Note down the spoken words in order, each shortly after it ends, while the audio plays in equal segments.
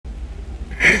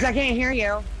Because I can't hear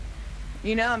you.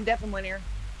 You know I'm deaf in one ear.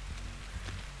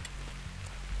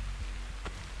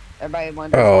 Everybody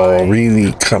wonders Oh, why.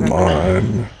 really? Come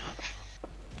on.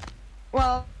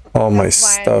 Well, All my that's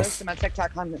why most stuff. of my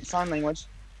TikTok content sign language.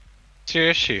 What's your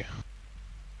issue?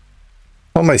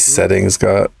 All my settings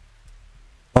got...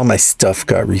 All my stuff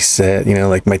got reset, you know,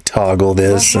 like my toggle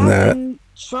this and that.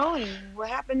 Trolling, what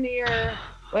happened to your...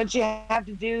 What did you have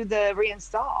to do the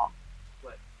reinstall?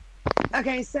 What?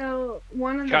 Okay, so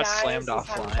one of the Got guys slammed is having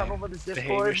offline. trouble with his Behavior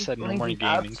Discord said no more linking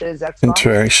up gaming. to his Xbox.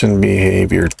 Interaction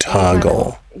behavior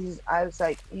toggle. I was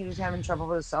like, he was having trouble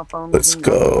with his cell phone. Let's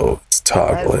go. Let's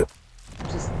toggle it.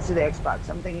 Just to the Xbox.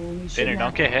 I'm thinking he should. Dinner,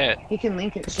 don't get hit. He can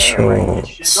link it. Share, right?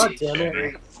 Control. God damn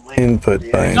it. Input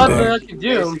Nothing binding. I can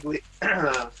do.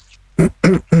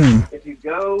 If you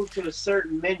go to a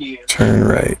certain menu, Turn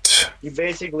right. you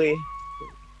basically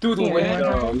Through the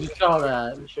window. You saw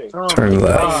that. Oh Turn my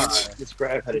left. God.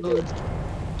 describe how to do it.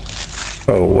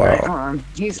 Oh, Right, hold wow. on.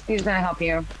 He's gonna help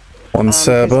you. One 'Cause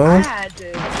I sabo. had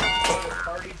to.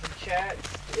 Parties and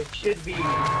chats, it should be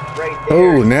right there.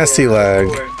 Oh, nasty lag.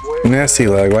 Nasty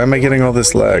lag. Why am I getting all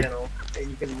this lag? And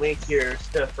you can link your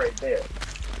stuff right there.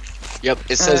 Yep,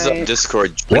 it says Alright.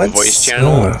 Discord What? voice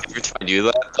channel. Oh. Every time I do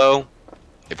that though,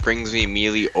 it brings me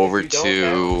immediately over You don't have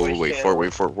a to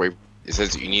voice wait. It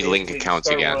says you need link accounts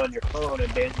again.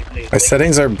 My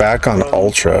settings are back on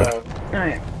ultra.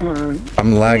 Alright, hold on.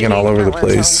 I'm lagging all over the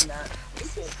place.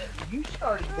 You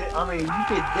started this. I mean, you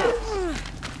did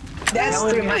this. That's How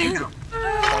through many my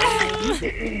accounts?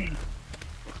 account.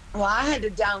 Well, I had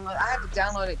to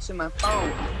download it to my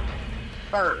phone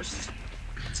first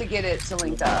to get it to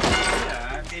link up.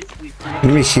 Yeah, I basically Let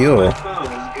me heal. my phone,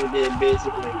 and then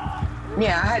basically.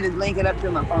 Yeah, I had to link it up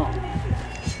through my phone.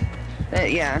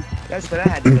 Yeah, that's what I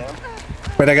had to do.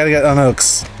 Wait, I gotta get on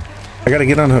hooks. I gotta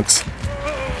get on hooks.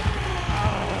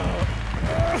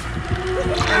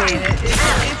 I mean,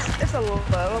 it's a little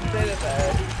bit of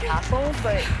a hassle,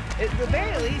 but at the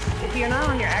very least, if you're not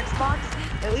on your Xbox,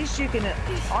 at least you can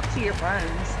talk to your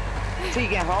friends till you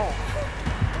get home.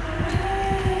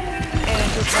 And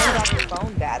it just runs off your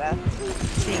phone data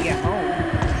till you get home.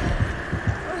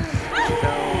 So, I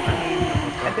mean,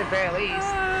 at the very least.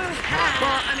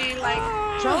 Well, I mean, like,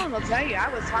 Trolling will tell you, I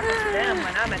was talking to them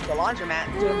when I'm at the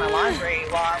laundromat doing my laundry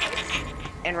while I was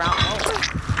en route home.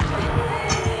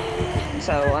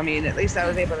 So, I mean, at least I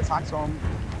was able to talk to him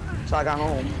until I got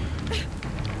home.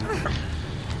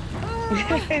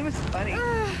 It was funny.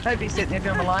 I'd be sitting there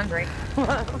doing my laundry.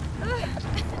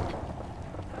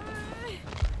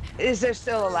 Is there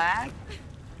still a lag?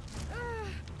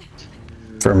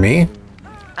 For me?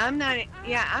 I'm not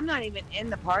even in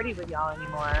the party with y'all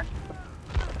anymore.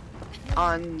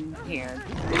 On here.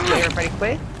 Did everybody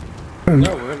quit?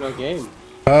 No, we're in no game.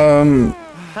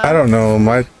 I don't know.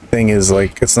 My thing is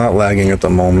like, it's not lagging at the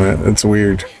moment. It's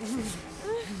weird.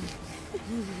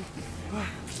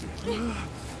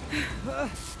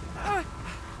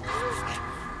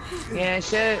 Yeah,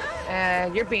 shit.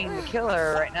 You're being the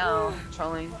killer right now,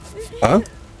 Trolling. Huh?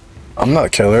 I'm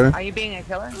not killer. Are you being a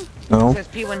killer? No. It says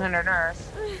P100 Nurse.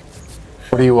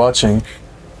 What are you watching?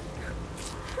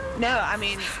 No, I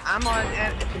mean, I'm on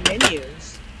at the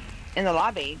menus in the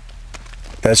lobby.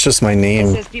 That's just my It name.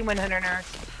 says P100 Nurse.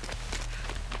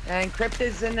 And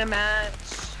Cryptid's in the match.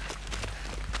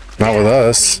 Not with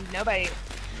us. I mean, nobody.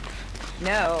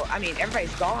 No, I mean,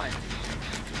 everybody's gone.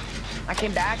 I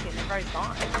came back and everybody's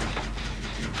gone.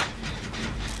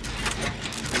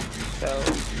 So.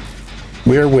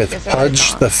 We're with Guess everybody's Pudge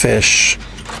gone. the Fish.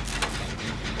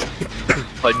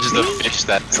 Fudge the fish,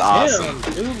 that's awesome.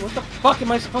 Damn, dude, what the fuck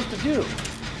am I supposed to do?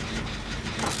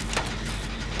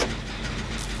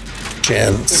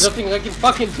 There's Gens. nothing I can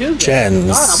fucking do. Gens.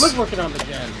 God, I was working on the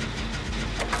gen.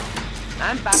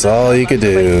 That's all you could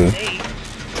do.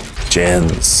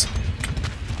 Gens.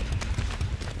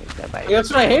 Yeah, that's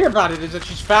what I hate about it, is that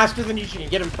she's faster than you. She can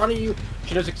get in front of you.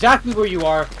 She knows exactly where you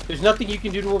are. There's nothing you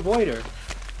can do to avoid her.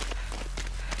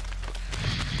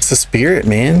 It's the spirit,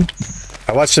 man.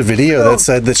 I watched a video that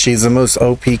said that she's the most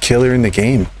OP killer in the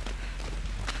game.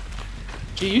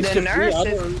 She used The to nurse be.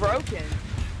 is broken.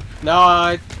 No,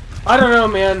 I don't know,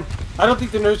 man. I don't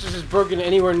think the nurse is broken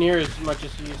anywhere near as much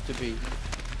as she used to be.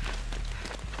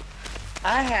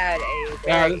 I had a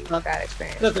very there's not- bad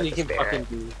experience. Nothing with you the can spirit.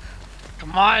 fucking do.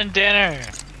 Come on, Dinner.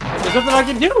 There's nothing I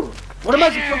can do. What am I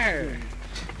supposed to do?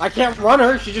 I can't run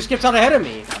her. She just gets out ahead of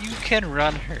me. You can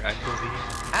run her, I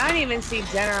believe. I don't even see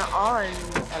Dinner on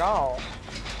at all.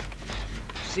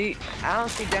 I don't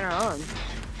see Dinner on.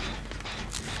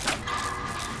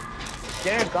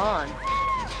 Dinner's gone.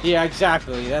 Yeah,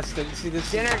 exactly. That's the. See this.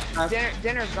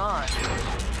 Dinner's gone.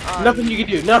 Nothing you can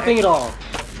do. Nothing at all.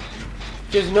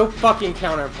 There's no fucking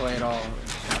counterplay at all.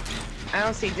 I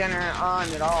don't see dinner on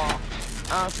at all.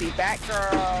 I don't see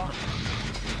Batgirl.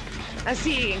 I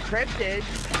see Encrypted.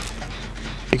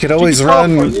 You could always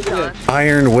run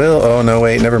Iron Will. Oh no,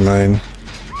 wait, never mind.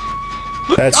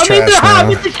 That's I'm in trash the house now.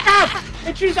 with the cat,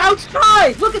 and she's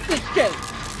outside. Look at this shit.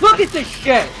 Look at this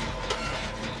shit.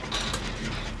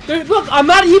 Look, I'm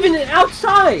not even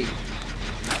outside.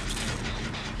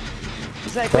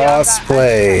 It's like we all got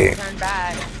Crossplay. turned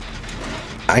bad.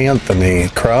 Anthony,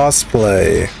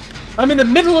 crossplay. I'm in the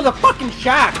middle of the fucking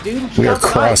shack, dude. She's We are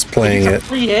outside. cross-playing It's a it.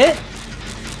 free hit.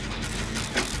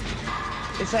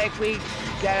 It's like we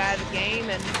got out of the game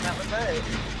and that was it.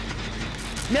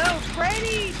 No,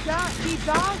 Freddy! He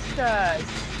doxed us!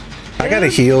 I gotta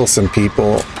heal some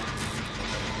people.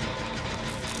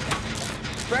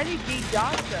 Freddy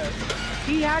de-doxed us.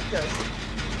 He hacked us.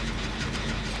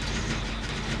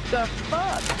 The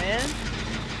fuck, man?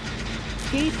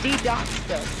 He de-doxed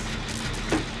us.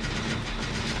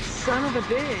 Son of a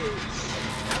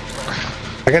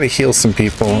bitch. I gotta heal some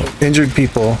people. Injured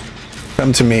people.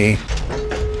 Come to me.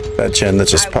 That gen that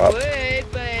just popped. I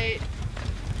would, but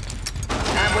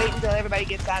I'm waiting until everybody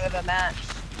gets out of the match.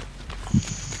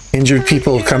 Injured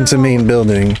people come to main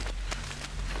building.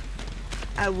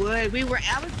 I would. I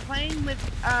was playing with,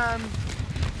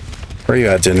 Where you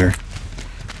at, dinner?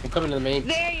 I'm coming to the main.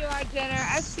 there you are, Jenner.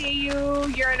 I see you.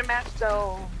 You're in a match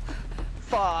zone.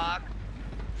 Fuck.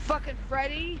 Fucking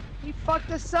Freddy. He fucked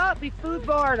us up. He food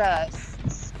barred us.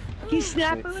 He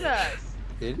snappooed us.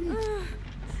 Did he?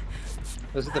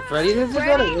 Was it the Freddy that did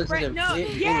that, or was it No, the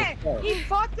yeah. He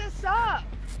fucked us up.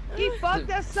 He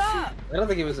fucked us up. I don't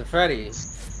think it was a Freddy.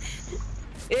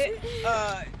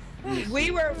 We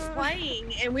were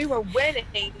playing and we were winning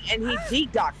and he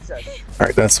de-doxed us.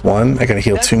 Alright, that's one. I gotta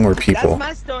heal two more people. That's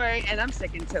my story and I'm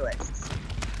sticking to it.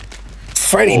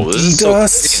 Freddy Oh, this is so DDoS!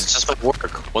 crazy. It's just like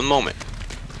work. One moment.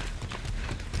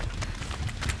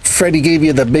 Freddy gave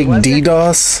you the big Was it?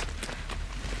 DDoS?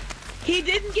 He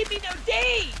didn't give me no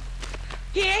D.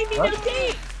 He gave me no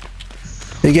D.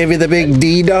 He gave you the big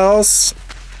DDoS?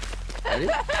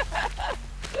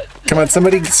 Come on,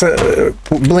 somebody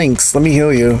blinks. Let me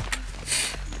heal you.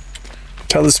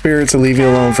 Tell the spirit to leave you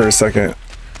alone for a second.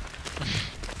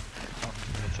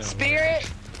 Spirit.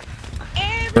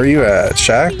 Where are you at,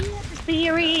 Shaq?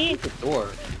 Spirit. The door.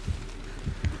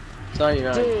 It's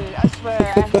 99. Dude, I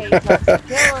swear I hate toxic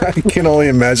killers. I can only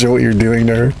imagine what you're doing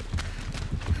to her.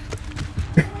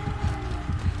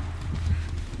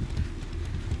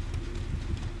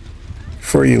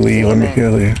 Before you leave, let me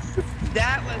heal you.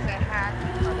 That was a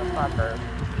hacky motherfucker.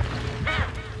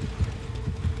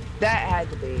 That had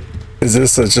to be. Is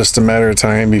this just a matter of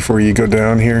time before you go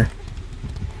down here?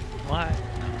 What?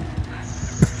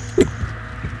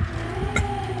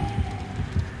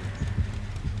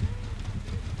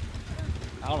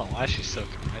 I don't know why she's so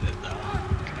committed though.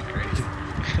 Kind of crazy.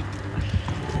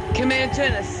 Committed to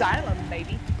an asylum,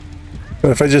 baby.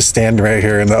 But if I just stand right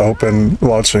here in the open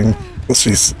watching, well,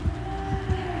 she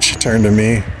turned to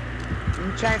me. I'm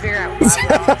trying to figure out why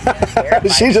we're all so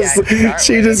terrified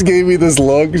She just gave me this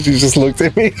look. She just looked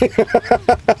at me.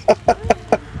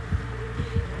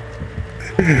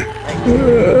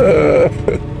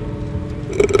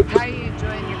 How are you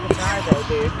enjoying your guitar though,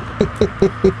 dude?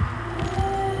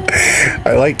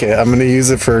 I like it. I'm gonna use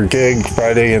it for a gig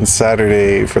Friday and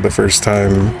Saturday for the first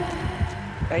time.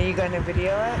 Are you going to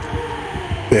video it?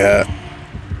 Yeah.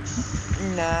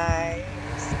 Nice.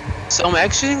 So I'm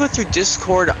actually gonna go through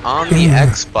Discord on the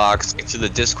Xbox to the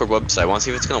Discord website. I want to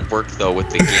see if it's gonna work though with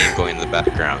the game going in the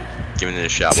background. Giving it a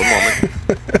shot. One moment.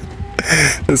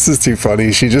 This is too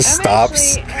funny. She just I'm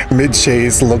stops actually-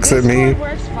 mid-chase, looks at me. Discord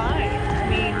works fine. I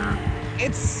mean,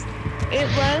 it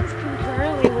runs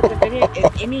concurrently with the video,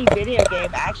 any video game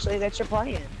actually that you're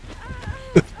playing.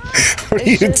 What are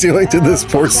you just, doing to this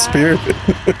poor chat. spirit?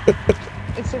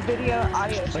 It's a video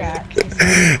audio chat.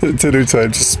 Dinner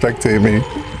time, just spectate me.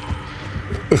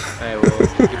 Alright, well,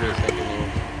 give me a second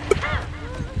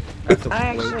here. I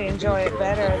actually enjoy it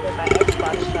better than my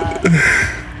Xbox shot.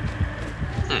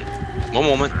 One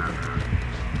moment.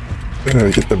 I'm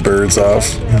gonna get the birds off.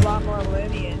 It's actually a lot more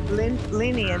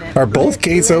lenient. Are both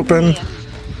gates open?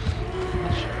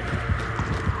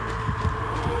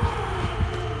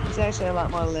 It's actually a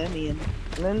lot more lenient.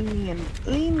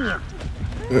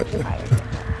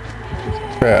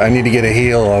 Right, I need to get a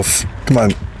heal off. Come on.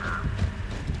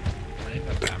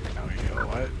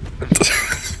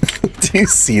 Do you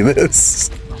see this?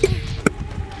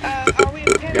 Are we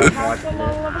in Pentecostal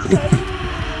all of a sudden?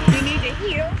 We need to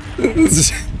heal.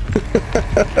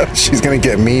 She's gonna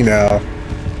get me now.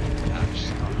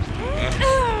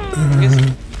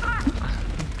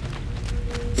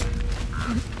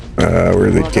 Where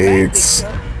are the gates?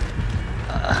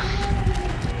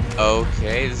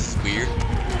 Okay, this is weird.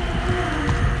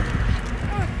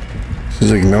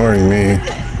 She's ignoring me.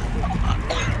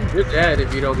 You're dead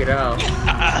if you don't get out.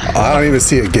 I don't even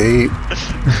see a gate.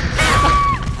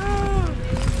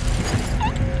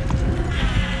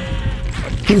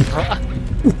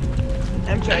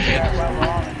 I'm trying to figure out why we're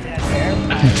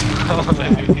all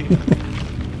in there.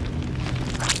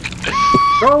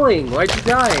 Trolling! Why'd you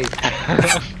die?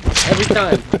 Every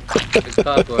time. It's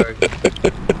clockwork.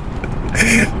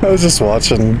 I was just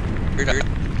watching.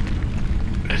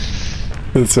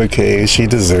 It's okay, she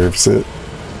deserves it.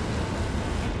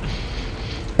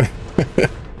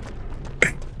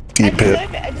 Deep hit.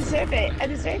 I deserve it. I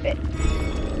deserve it.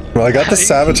 Well, I got the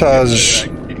sabotage.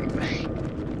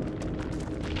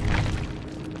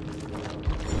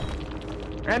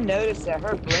 I've noticed that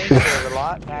her blinks are a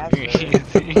lot faster.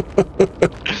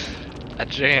 A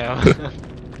jam.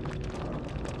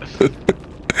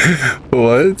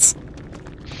 What?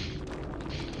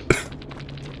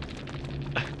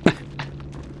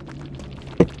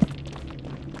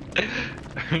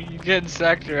 You getting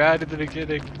sacked around in the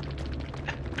beginning.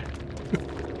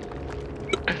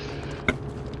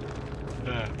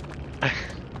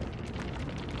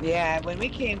 Yeah, when we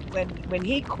came, when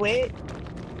he quit,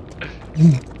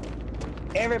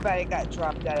 everybody got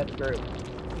dropped out of the group.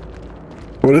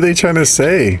 What are they trying to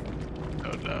say?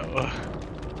 Oh no.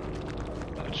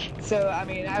 So I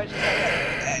mean, I was just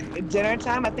like, at dinner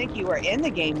time. I think you were in the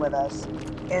game with us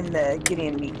in the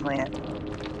Gideon meat plant.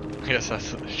 Yes,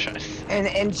 that's what they're trying to say.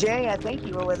 And Jay, I think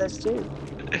you were with us too.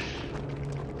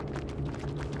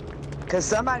 Cause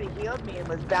somebody healed me and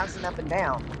was bouncing up and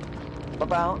down.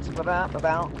 Bounce, bounce,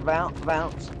 bounce, bounce,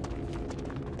 bounce.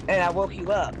 And I woke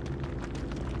you up.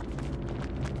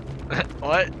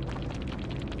 What?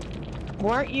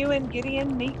 Weren't you in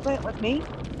Gideon meat plant with me?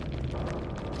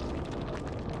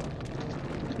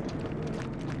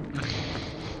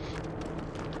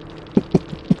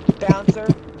 Bouncer.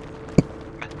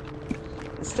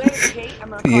 Instead of Kate, I'm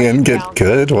gonna call Ian, you get Bouncer.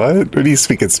 good? What? What are you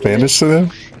speaking Spanish to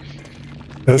them?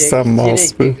 That's something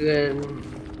else. Get good.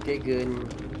 Get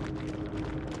good.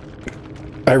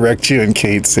 I wrecked you and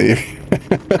Kate, see.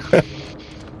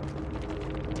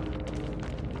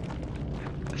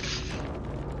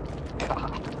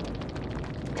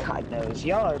 God knows,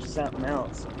 y'all are something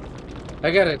else.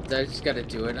 I just gotta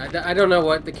do it. I don't know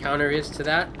what the counter is to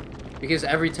that. Because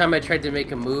every time I tried to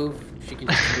make a move, she can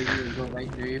just move you and go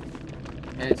right through you.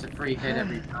 And it's a free hit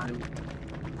every time.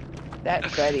 That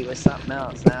Freddy was something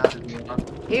else now.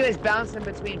 He was bouncing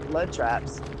between blood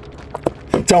traps.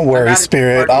 Don't worry,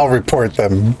 Spirit. I'll report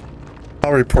them.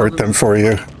 I'll report them for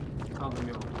you.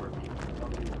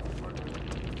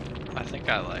 I think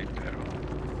I like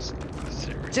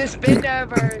it. Just bend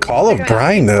over. Call of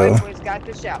Brine, though. Boys got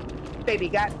to shout. Baby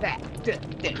got back.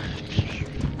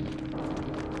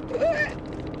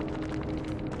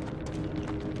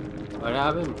 What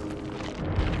happened?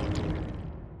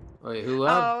 Wait, who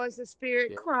up? Oh, it's the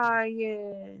spirit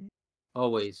crying.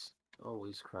 Always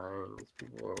crying. These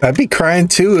people are... I'd be crying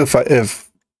too if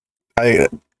I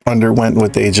underwent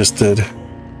what they just did.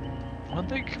 What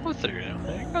they go through?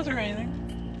 They didn't go through anything.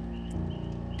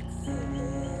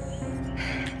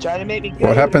 Trying to make me good.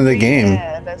 What happened to the game?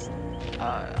 I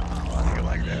don't like it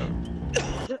like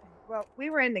that. Well, we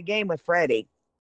were in the game with Freddy.